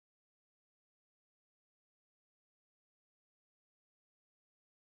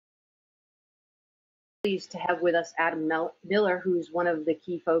Pleased to have with us Adam Miller, who's one of the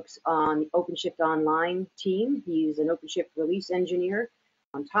key folks on the OpenShift Online team. He's an OpenShift release engineer,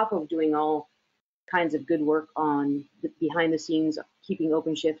 on top of doing all kinds of good work on behind the scenes, keeping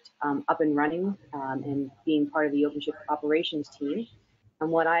OpenShift up and running, and being part of the OpenShift operations team.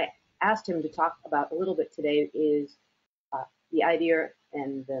 And what I asked him to talk about a little bit today is the idea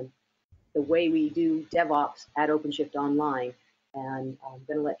and the way we do DevOps at OpenShift Online. And I'm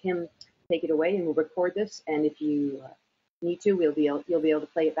going to let him take it away, and we'll record this. And if you need to, you'll be able to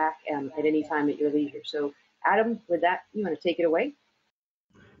play it back at any time at your leisure. So, Adam, with that, you want to take it away?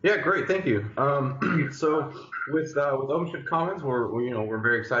 Yeah, great, thank you. So with OpenShift Commons, we're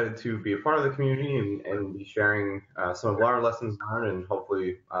very excited to be a part of the community and be sharing some of our lessons learned, and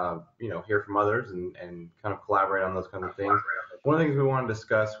hopefully hear from others and kind of collaborate on those kinds of things. One of the things we wanted to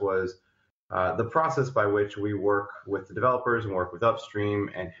discuss was the process by which we work with the developers and work with upstream,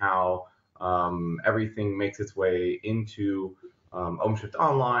 and how everything makes its way into OpenShift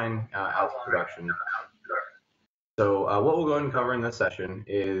Online out to production. So what we'll go ahead and cover in this session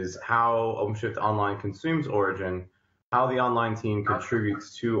is how OpenShift Online consumes Origin, how the online team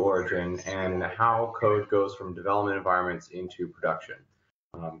contributes to Origin, and how code goes from development environments into production.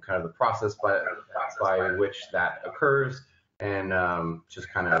 Kind of the process by which that occurs, and just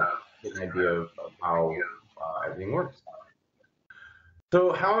kind of get an idea of how everything works.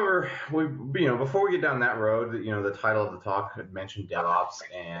 So, however, before we get down that road, the title of the talk had mentioned DevOps,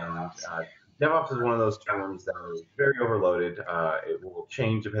 and DevOps is one of those terms that is very overloaded. It will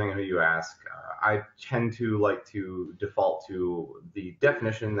change depending on who you ask. I tend to like to default to the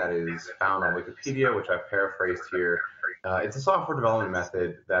definition that is found on Wikipedia, which I've paraphrased here. It's a software development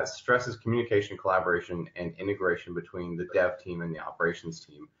method that stresses communication, collaboration, and integration between the dev team and the operations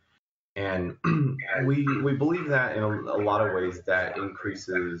team. And we believe that in a lot of ways that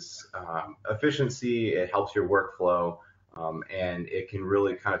increases efficiency, it helps your workflow, and it can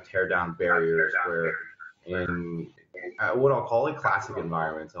really kind of tear down barriers where in what I'll call classic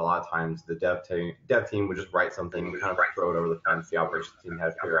environments, a lot of times the dev team would just write something and kind of throw it over the fence. The operations team had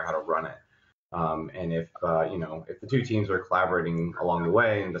to figure out how to run it. And if the two teams are collaborating along the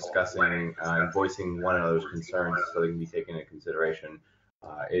way and discussing and voicing one another's concerns so they can be taken into consideration,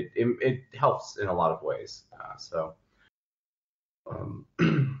 it helps in a lot of ways.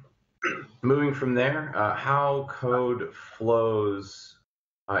 Moving from there, how code flows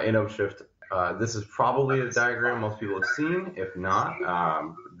in OpenShift. This is probably a diagram most people have seen. If not,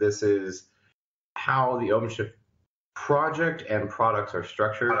 this is how the OpenShift project and products are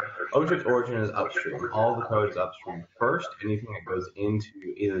structured. OpenShift Origin is upstream. All the code is upstream first. Anything that goes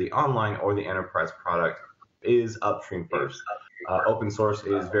into either the online or the enterprise product is upstream first. Open source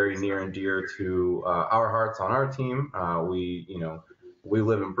is very near and dear to our hearts on our team. We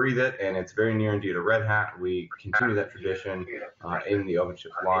live and breathe it, and it's very near and dear to Red Hat. We continue that tradition in the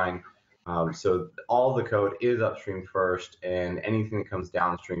OpenShift line. So all the code is upstream first, and anything that comes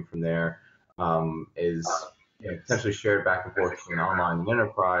downstream from there is potentially shared back and forth between online and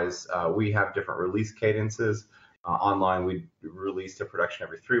enterprise. We have different release cadences. Online, we release to production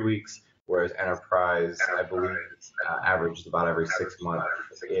every 3 weeks, whereas enterprise, I believe, averages about every 6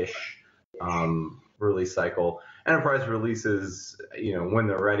 months-ish release cycle. Enterprise releases, when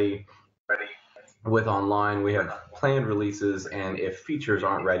they're ready. With online, we have planned releases, and if features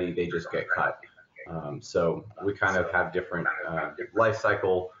aren't ready, they just get cut. So we kind of have different life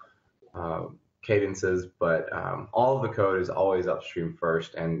cycle cadences, but all of the code is always upstream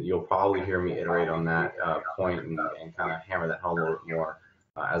first, and you'll probably hear me iterate on that point and kind of hammer that home a little bit more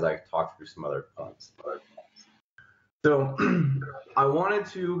as I talk through some other points. So I wanted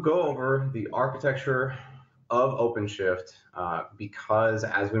to go over the architecture of OpenShift because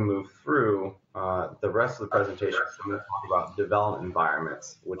as we move through the rest of the presentation, I'm going to talk about development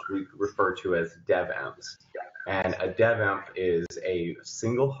environments, which we refer to as DevEnvs. And a DevEnv is a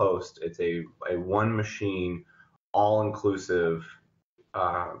single host. It's a one machine, all-inclusive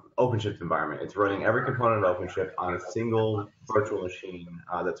OpenShift environment. It's running every component of OpenShift on a single virtual machine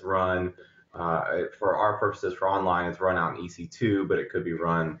that's run, for our purposes, for online, it's run out in EC2, but it could be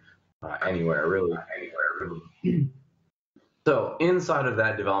run anywhere, really. So inside of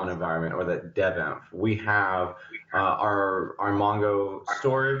that development environment, or that DevEnv, we have our Mongo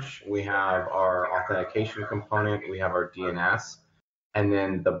storage, we have our authentication component, we have our DNS, and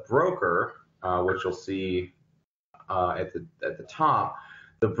then the broker, which you'll see at the top.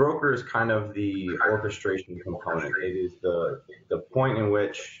 The broker is kind of the orchestration component. It is the point in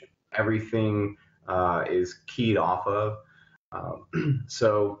which everything is keyed off of.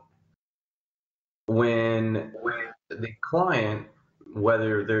 So when the client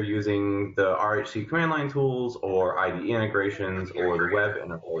whether they're using the RHC command line tools or IDE integrations or the web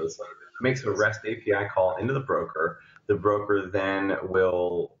interface, makes a REST API call into the broker. The broker then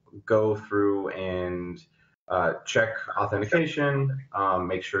will go through and check authentication,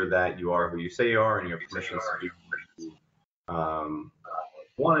 make sure that you are who you say you are and you have permissions to do what you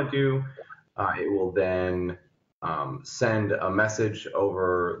want to do. It will then send a message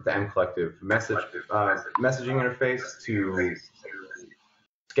over the mCollective messaging interface to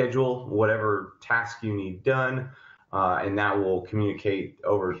schedule whatever task you need done, and that will communicate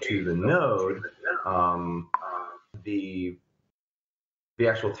over to the node the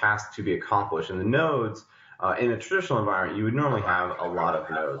actual task to be accomplished. And the nodes, in a traditional environment, you would normally have a lot of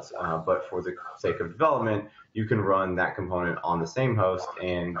nodes, but for the sake of development, you can run that component on the same host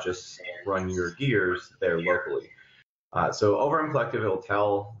and just run your gears there locally. So over mCollective, it will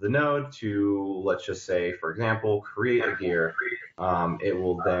tell the node to, let's just say, for example, create a gear. It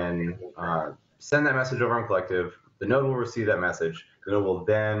will then send that message over mCollective. The node will receive that message. The node will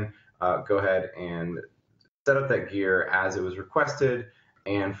then go ahead and set up that gear as it was requested.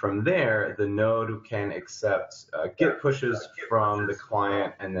 And from there, the node can accept GET pushes from the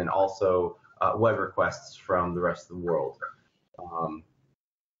client and then also web requests from the rest of the world.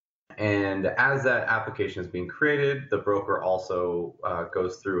 And as that application is being created, the broker also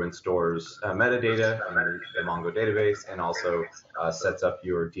goes through and stores metadata in the Mongo database and also sets up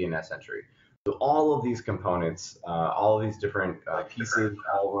your DNS entry. So all of these components, all of these different pieces,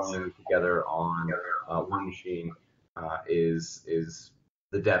 all running together on one machine is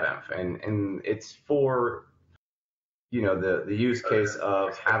the devenv, and it's for the use case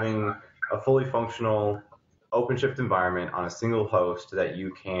of having a fully functional OpenShift environment on a single host that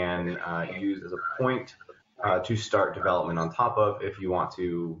you can use as a point to start development on top of if you want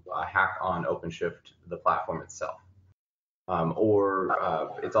to hack on OpenShift, the platform itself. Or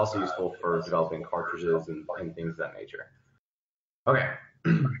it's also useful for developing cartridges and things of that nature. Okay.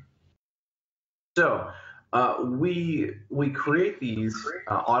 So we create these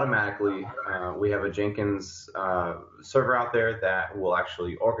automatically. We have a Jenkins server out there that will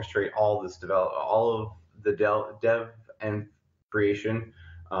actually orchestrate all of the dev and creation.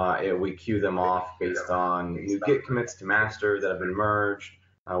 We queue them off based on new Git commits to master that have been merged.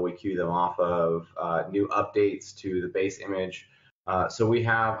 We queue them off of new updates to the base image. So we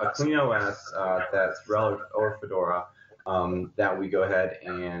have a clean OS that's RHEL or Fedora that we go ahead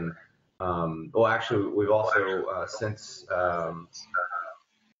and well, actually, we've also since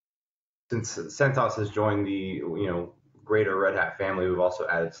CentOS has joined the greater Red Hat family, we've also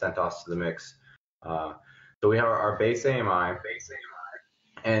added CentOS to the mix. So we have our base AMI,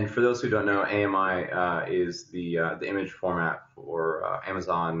 and for those who don't know, AMI is the image format for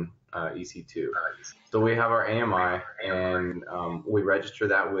Amazon EC2. So we have our AMI, and we register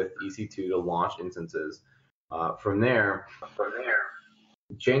that with EC2 to launch instances. From there,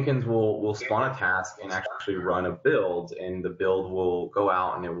 Jenkins will spawn a task and actually run a build, and the build will go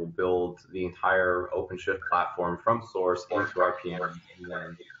out and it will build the entire OpenShift platform from source into RPM, and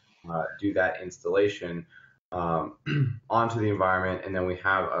then do that installation onto the environment. And then we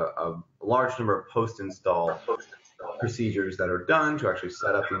have a large number of post-install procedures that are done to actually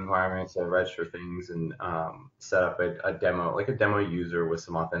set up the environment, so register things, and set up a demo, like a demo user with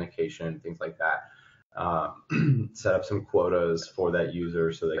some authentication, things like that. Set up some quotas for that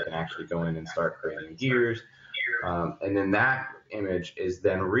user so they can actually go in and start creating gears. And then that image is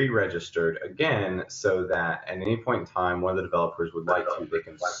then re-registered again so that at any point in time one of the developers would like to, they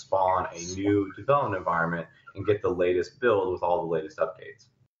can spawn a new development environment and get the latest build with all the latest updates.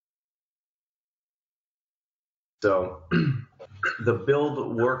 So the build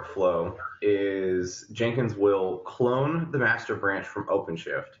workflow is Jenkins will clone the master branch from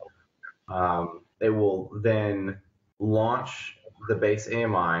OpenShift. It will then launch the base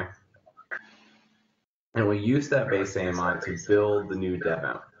AMI, and we'll use that base AMI to build the new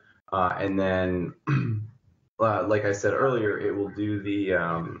devenv. And then, like I said earlier, it will do the,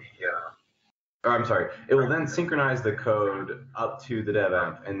 it will then synchronize the code up to the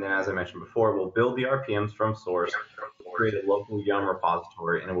devenv, and then, as I mentioned before, it will build the RPMs from source, create a local yum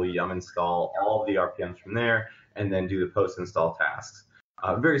repository, and it will yum install all of the RPMs from there, and then do the post-install tasks.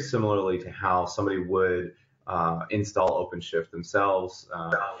 Very similarly to how somebody would install OpenShift themselves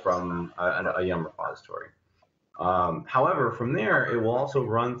from a yum repository. However, from there, it will also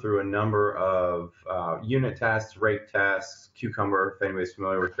run through a number of unit tests, rake tests, Cucumber, if anybody's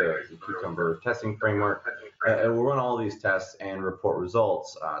familiar with the Cucumber testing framework. It will run all these tests and report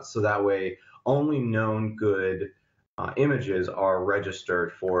results, so that way only known good images are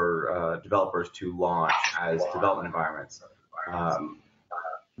registered for developers to launch as development environments.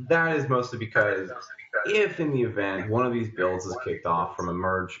 that is mostly because if in the event one of these builds is kicked off from a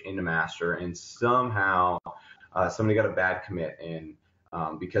merge into master and somehow somebody got a bad commit in,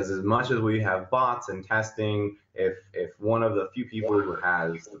 because as much as we have bots and testing, if one of the few people who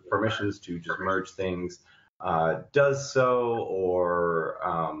has the permissions to just merge things does so, or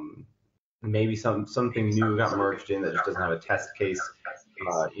maybe something new got merged in that just doesn't have a test case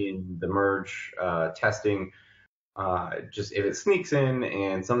in the merge testing, just if it sneaks in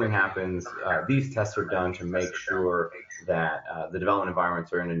and something happens, these tests are done to make sure that the development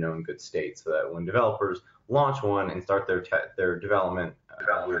environments are in a known good state, so that when developers launch one and start their development,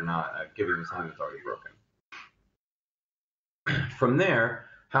 we're not giving them something that's already broken. From there,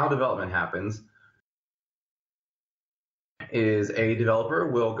 how development happens is a developer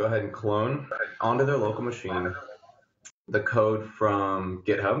will go ahead and clone onto their local machine the code from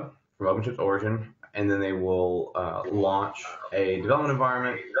GitHub, from OpenShift origin, and then they will launch a development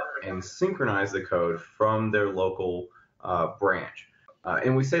environment and synchronize the code from their local branch.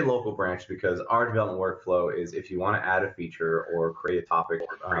 And we say local branch because our development workflow is if you want to add a feature or create a topic,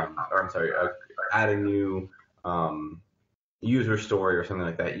 add a new user story or something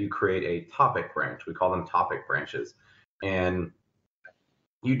like that, you create a topic branch. We call them topic branches. And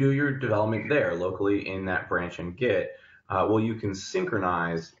you do your development there locally in that branch in Git. Well, you can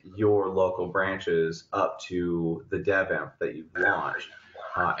synchronize your local branches up to the dev env that you've launched.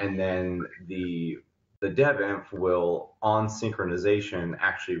 And then the dev env will, on synchronization,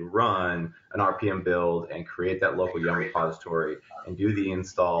 actually run an RPM build and create that local YUM repository and do the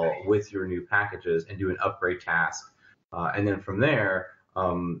install with your new packages and do an upgrade task. And then from there,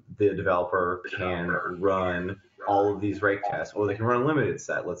 the developer can run all of these rake tests, or they can run a limited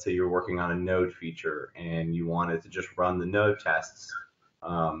set. Let's say you're working on a node feature and you wanted to just run the node tests,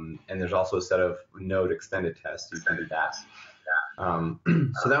 and there's also a set of node extended tests. You can do that.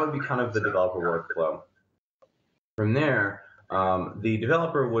 So that would be kind of the developer workflow. From there, the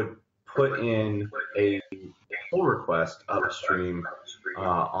developer would put in a pull request upstream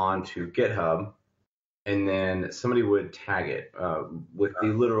onto GitHub, and then somebody would tag it with the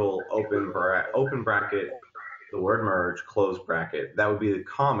literal open bracket, the word merge, close bracket. That would be the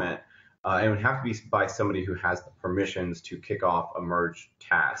comment, and it would have to be by somebody who has the permissions to kick off a merge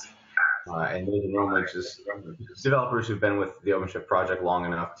task. And those are normally just developers who've been with the OpenShift project long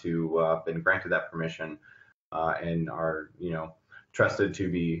enough to been granted that permission and are, trusted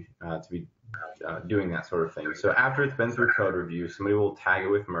to be doing that sort of thing. So after it's been through code review, somebody will tag it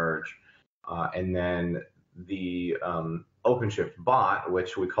with merge, and then the OpenShift bot,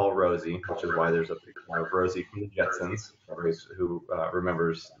 which we call Rosie, which is why there's a picture of Rosie from the Jetsons, for who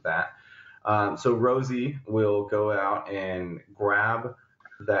remembers that. So Rosie will go out and grab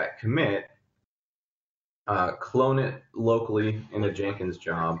that commit, clone it locally in a Jenkins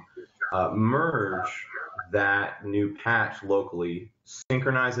job, merge that new patch locally,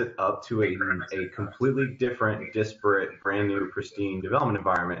 synchronize it up to a completely different, disparate, brand new, pristine development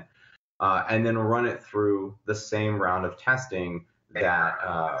environment, and then run it through the same round of testing that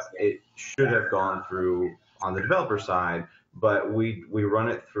it should have gone through on the developer side, but we run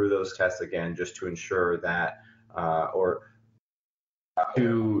it through those tests again just to ensure that, or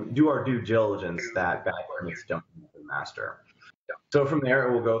to do our due diligence that bad commits don't master. So from there,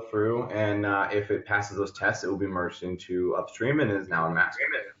 it will go through, and if it passes those tests, it will be merged into upstream and is now in master.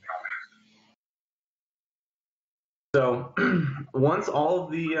 So once all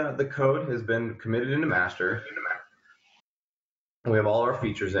of the code has been committed into master, we have all our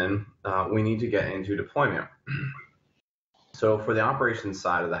features in, we need to get into deployment. So for the operations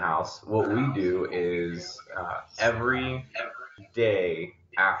side of the house, what we do is every day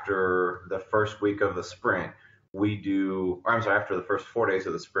after the first week of the sprint, after the first 4 days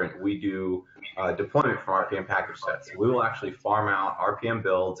of the sprint, we do deployment from RPM package sets. We will actually farm out RPM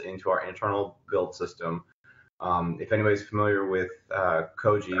builds into our internal build system. If anybody's familiar with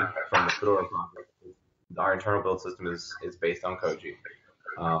Koji from the Fedora project, our internal build system is based on Koji.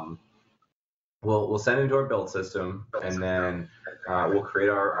 We'll send it into our build system, and then we'll create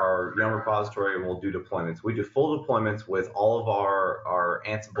our YUM repository, and we'll do deployments. We do full deployments with all of our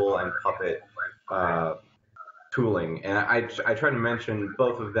Ansible and Puppet tooling. And I try to mention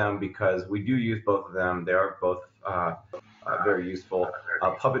both of them because we do use both of them. They are both very useful.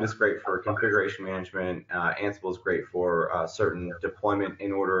 Puppet is great for configuration management. Ansible is great for certain deployment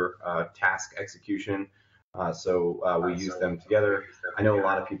in order task execution. So we use them together. I know a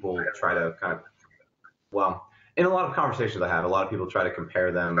lot of people try to in a lot of conversations I have, a lot of people try to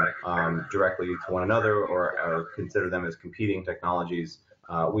compare them directly to one another or consider them as competing technologies.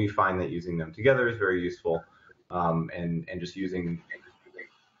 We find that using them together is very useful, and just using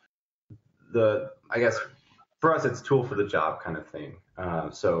I guess for us it's tool for the job kind of thing.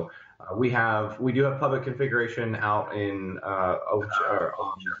 We do have public configuration out in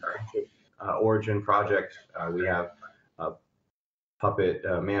Origin project. We have Puppet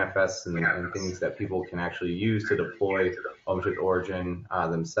manifests and things that people can actually use to deploy OpenShift Origin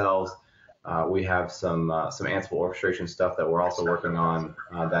themselves. We have some Ansible orchestration stuff that we're also working on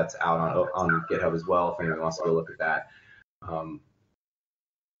that's out on GitHub as well. If anyone wants to go look at that.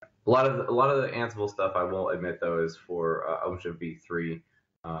 A lot of the Ansible stuff, I will admit though, is for OpenShift v3,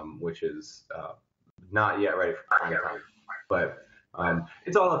 which is not yet ready for prime time, but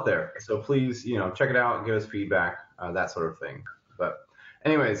it's all up there. So please, check it out, give us feedback, that sort of thing. But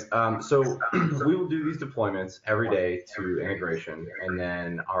anyways, so we will do these deployments every day to integration, and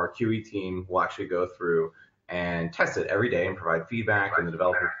then our QE team will actually go through and test it every day and provide feedback, and the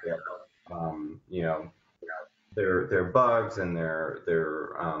developers get, their bugs and their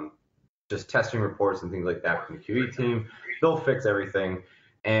just testing reports and things like that from the QE team. They'll fix everything,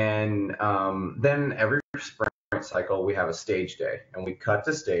 and then every sprint cycle we have a stage day, and we cut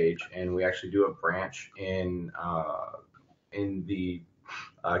to stage, and we actually do a branch in the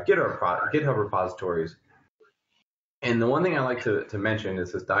GitHub repositories. And the one thing I like to mention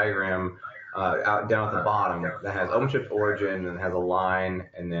is this diagram out down at the bottom that has OpenShift Origin and has a line,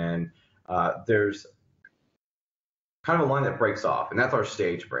 and then there's kind of a line that breaks off, and that's our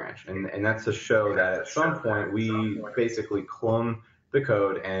stage branch. And that's to show that at some point we basically clone the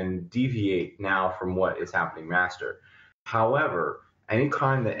code and deviate now from what is happening master. However,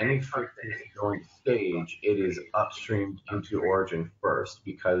 anytime that any fix is going to stage, it is upstreamed into Origin first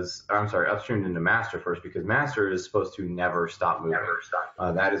upstreamed into master first, because master is supposed to never stop moving.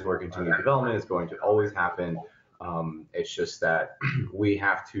 That is where continued development is going to always happen. It's just that we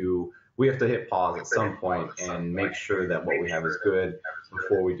have to hit pause at some point and make sure that what we have is good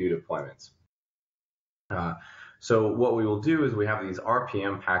before we do deployments. So what we will do is we have these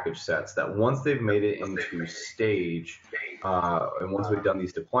RPM package sets that once they've made it into stage, and once we've done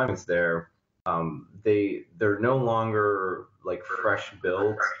these deployments there, they're no longer like fresh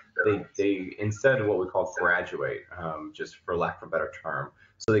builds. They instead what we call graduate, just for lack of a better term.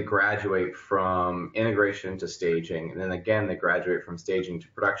 So they graduate from integration to staging, and then again they graduate from staging to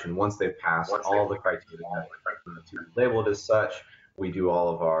production once they've passed all the criteria to be labeled as such. We do all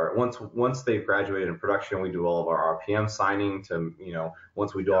of our once they've graduated in production, we do all of our RPM signing to,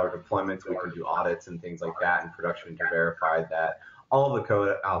 once we do our deployments, we can do audits and things like that in production to verify that all the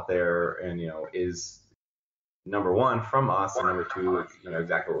code out there and is number one from us, and number two,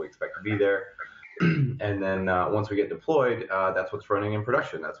 exactly what we expect to be there. And then once we get deployed, that's what's running in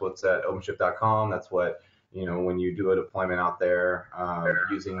production. That's what's at OpenShift.com. That's what, when you do a deployment out there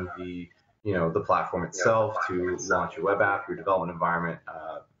using the platform itself to launch your web app, your development environment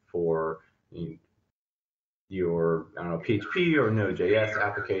for your, PHP or Node.js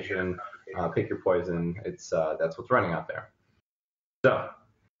application, pick your poison. That's what's running out there. So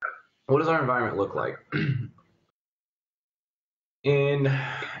what does our environment look like? In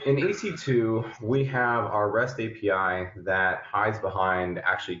EC2, we have our REST API that hides behind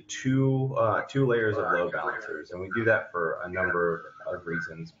actually two layers of load balancers, and we do that for a number of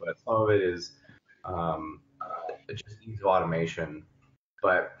reasons, but some of it is just ease of automation.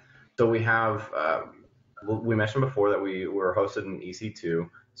 But so we have, we mentioned before that we were hosted in EC2,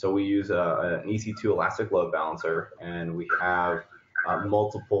 so we use an EC2 Elastic Load Balancer, and we have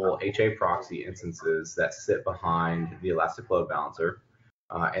multiple HA proxy instances that sit behind the Elastic Load Balancer,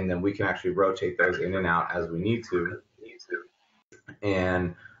 and then we can actually rotate those in and out as we need to.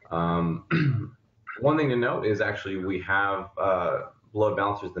 And one thing to note is actually we have load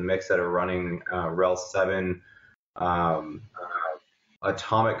balancers in the mix that are running RHEL 7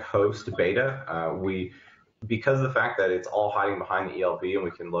 atomic host beta. Because of the fact that it's all hiding behind the ELB and we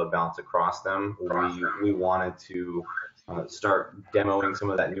can load balance across them, we wanted to start demoing some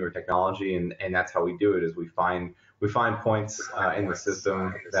of that newer technology, and that's how we do it. Is we find points in the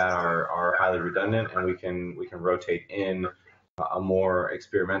system that are highly redundant, and we can rotate in a more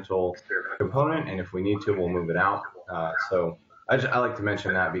experimental component, and if we need to, we'll move it out. So I like to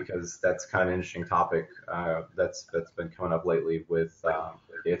mention that because that's kind of an interesting topic that's been coming up lately with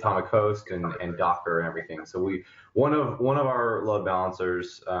the atomic host and Docker and everything. So one of our load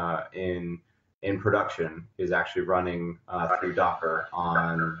balancers in production is actually running through Docker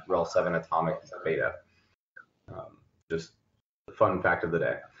on RHEL 7 atomic beta. Just a fun fact of the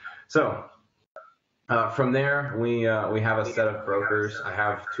day. So from there, we have a set of brokers. I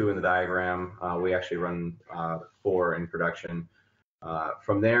have two in the diagram. We actually run 4 in production.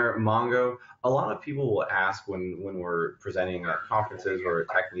 From there, Mongo. A lot of people will ask when we're presenting at conferences or at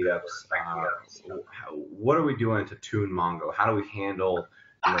tech meetups, what are we doing to tune Mongo? How do we handle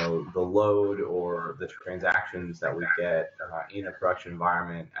the load or the transactions that we get in a production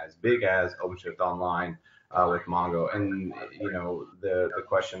environment as big as OpenShift Online with Mongo? And the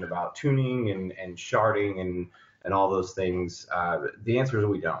question about tuning and sharding and all those things, the answer is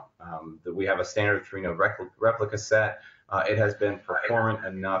we don't. We have a standard 3-node replica set. It has been performant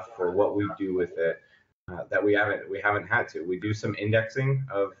enough for what we do with it that we haven't had to. We do some indexing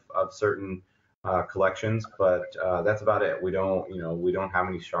of certain collections, but that's about it. We don't have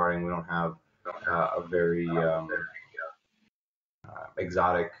any sharding. We don't have a very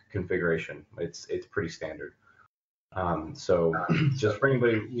exotic configuration. It's pretty standard. So just for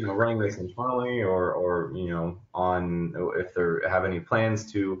anybody running this internally or on if they have any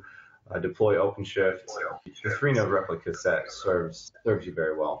plans to deploy OpenShift, the 3-node replica set serves you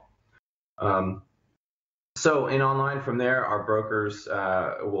very well. So in online from there, our brokers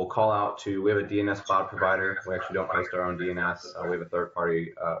will call out to, we have a DNS cloud provider. We actually don't host our own DNS. We have a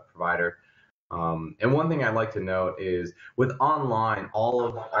third-party provider. And one thing I'd like to note is with online, all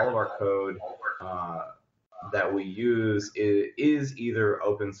of our code that we use is either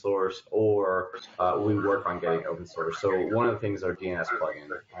open source or we work on getting open source. So one of the things is our DNS plugin.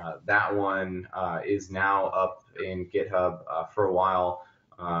 That one is now up in GitHub for a while.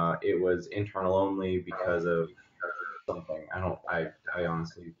 It was internal only because of something. I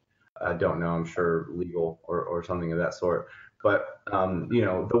honestly don't know. I'm sure legal or something of that sort. But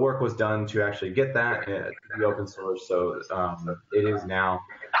the work was done to actually get that to be open source. So it is now.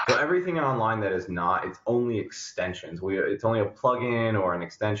 So everything online that is not, it's only extensions. It's only a plugin or an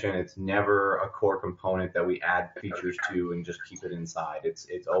extension. It's never a core component that we add features to and just keep it inside. It's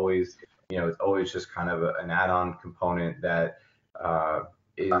always it's always just kind of an add-on component that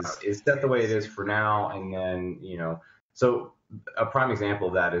is set the way it is for now. And then so a prime example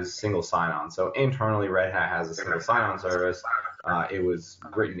of that is single sign-on. So internally, Red Hat has a single sign-on service. It was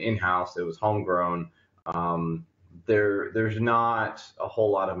written in-house. It was homegrown. There's not a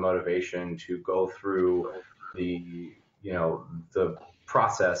whole lot of motivation to go through the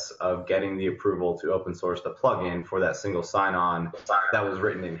process of getting the approval to open source the plugin for that single sign-on that was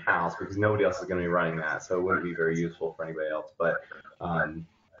written in-house, because nobody else is going to be running that. So it wouldn't be very useful for anybody else. But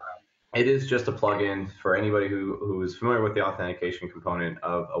it is just a plugin for anybody who is familiar with the authentication component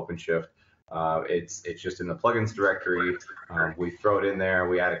of OpenShift. It's just in the plugins directory. We throw it in there,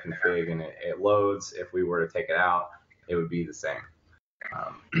 we add a config, and it loads. If we were to take it out, it would be the same.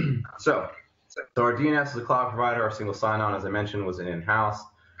 So our DNS is a cloud provider. Our single sign-on, as I mentioned, was an in-house.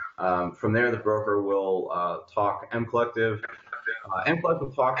 From there, the broker will talk mCollective.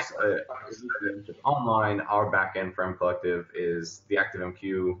 mCollective talks online. Our backend for mCollective is the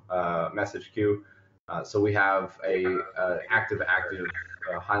ActiveMQ message queue. So we have a active,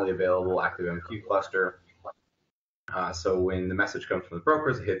 highly available ActiveMQ cluster. So when the message comes from the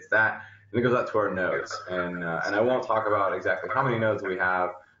brokers, it hits that, and it goes out to our nodes. And I won't talk about exactly how many nodes we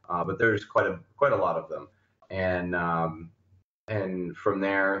have, but there's quite a lot of them. And from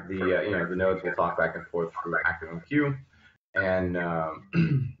there, the nodes will talk back and forth through ActiveMQ. And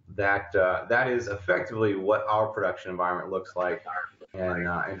that is effectively what our production environment looks like. And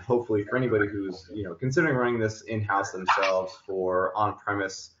hopefully for anybody who's considering running this in-house themselves for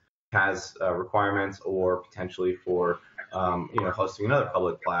on-premise PaaS requirements, or potentially for hosting another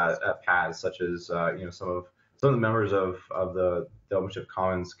public PaaS, such as some of the members of the OpenShift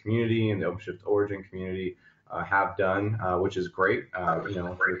Commons community and the OpenShift Origin community have done, which is great. If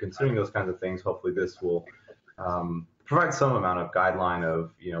you're considering those kinds of things, hopefully this will provide some amount of guideline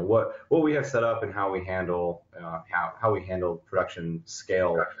of what we have set up and how we handle production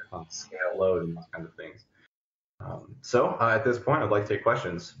scale load and those kinds of things. So at this point, I'd like to take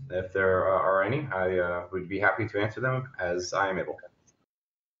questions. If there are any, I would be happy to answer them as I am able.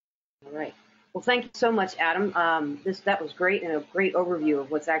 All right. Well, thank you so much, Adam. That was great, and a great overview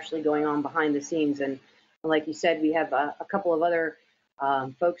of what's actually going on behind the scenes. And like you said, we have a couple of other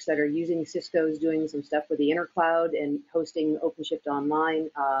folks that are using Cisco's doing some stuff with the intercloud and hosting OpenShift Online.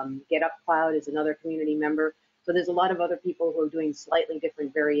 GetUp Cloud is another community member. So there's a lot of other people who are doing slightly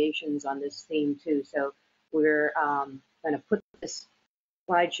different variations on this theme too. So we're going to put this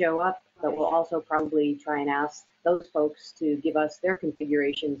slideshow up, but we'll also probably try and ask those folks to give us their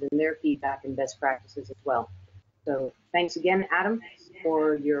configurations and their feedback and best practices as well. So thanks again, Adam,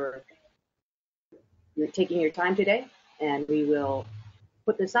 for your taking your time today, and we will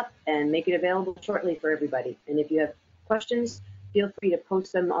put this up and make it available shortly for everybody. And if you have questions, feel free to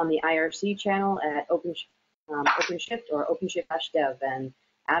post them on the IRC channel at OpenShift or OpenShift-dev, and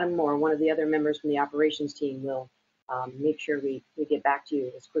Adam or one of the other members from the operations team will make sure we get back to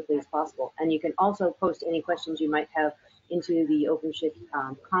you as quickly as possible. And you can also post any questions you might have into the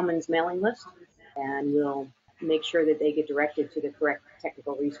OpenShift Commons mailing list, and we'll make sure that they get directed to the correct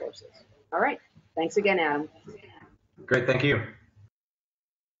technical resources. All right. Thanks again, Adam. Great. Thank you.